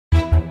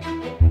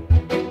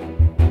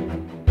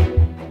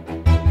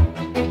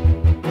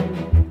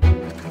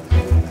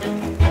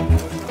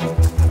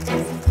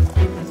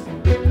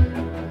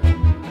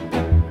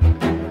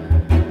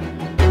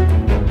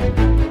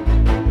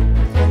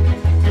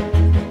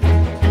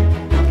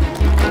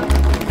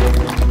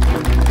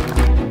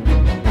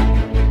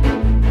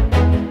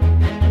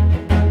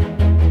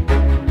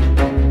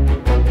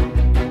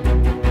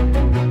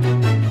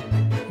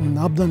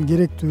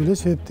керектүү эле.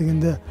 Себеп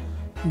дегенде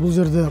бул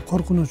жерде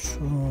коркунуч,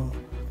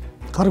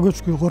 кар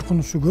көчкү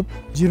коркунучу көп.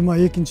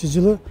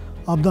 22-жылы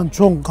абдан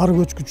чоң кар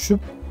көчкү түшүп,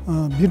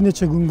 бир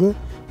нече күнгө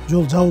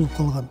жол жабылып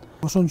калган.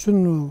 Ошон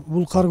үчүн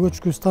бул кар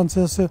көчкү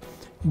станциясы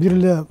бир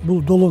эле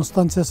бул Долон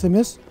станциясы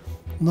эмес,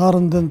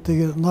 Нарындын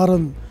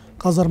Нарын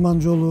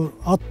Казарман жолу,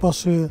 Ат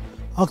башы,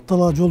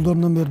 Актала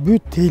жолдорунан бери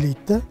бүт тейлейт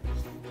да.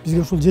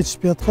 Бизге ушул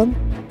жетишпей аткан.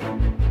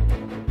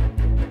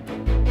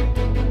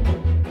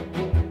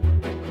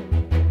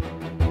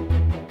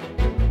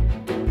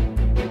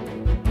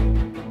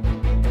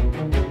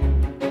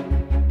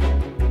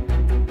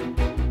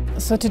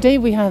 So today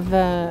we have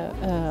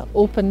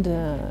opened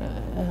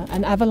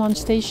an avalanche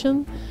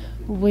station,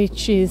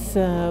 which is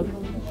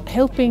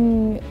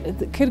helping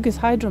the Kyrgyz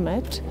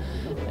hydromet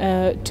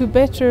to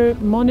better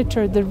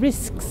monitor the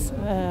risks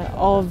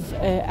of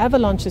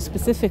avalanches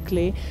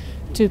specifically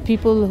to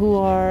people who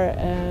are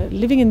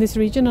living in this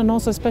region and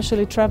also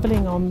especially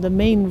traveling on the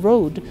main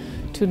road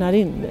to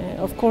Narin.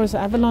 Of course,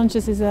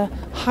 avalanches is a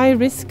high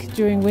risk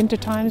during winter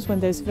times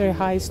when there's very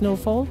high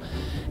snowfall,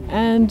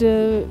 and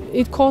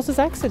it causes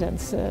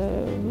accidents.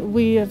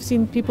 We have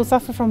seen people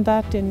suffer from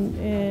that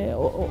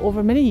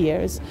over many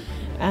years,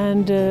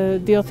 and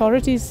the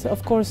authorities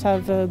of course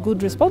have a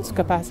good response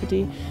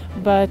capacity,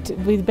 but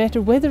with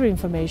better weather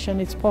information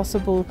it's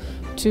possible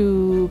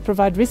to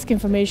provide risk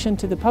information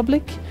to the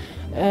public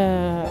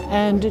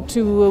and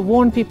to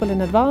warn people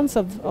in advance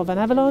of an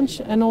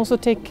avalanche, and also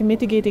take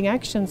mitigating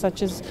actions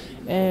such as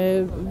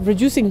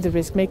reducing the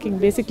risk,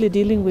 basically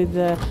dealing with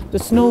the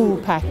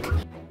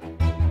snowpack.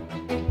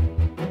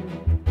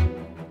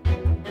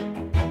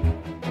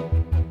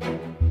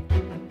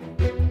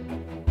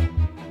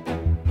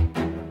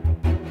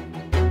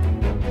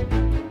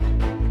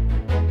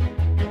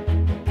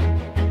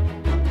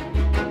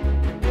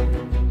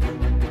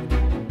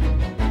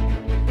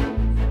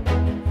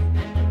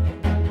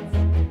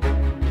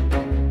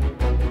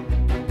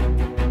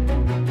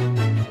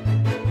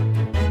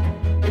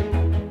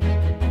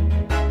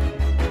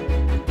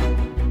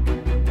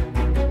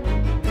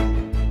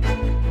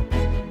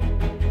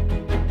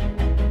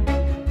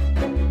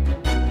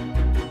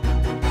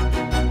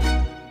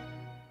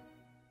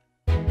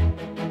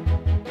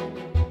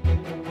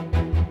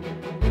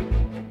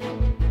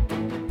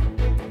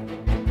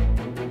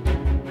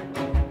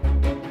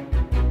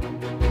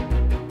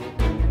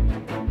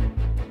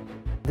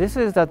 This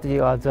is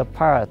the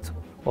part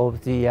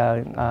of the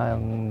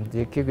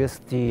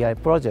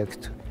Kyrgyz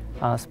project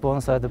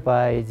sponsored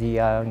by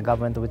the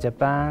government of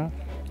Japan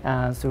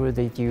through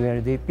the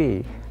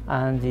UNDP.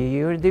 And the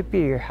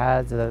UNDP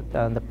has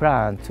the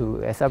plan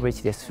to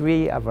establish the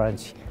 3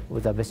 avalanche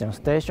observation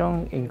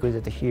stations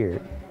included here.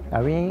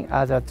 Narin,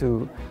 other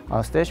 2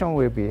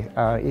 stations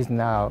is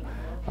now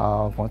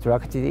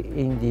contracted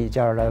in the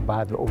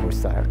Jalal-Abad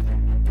oversight.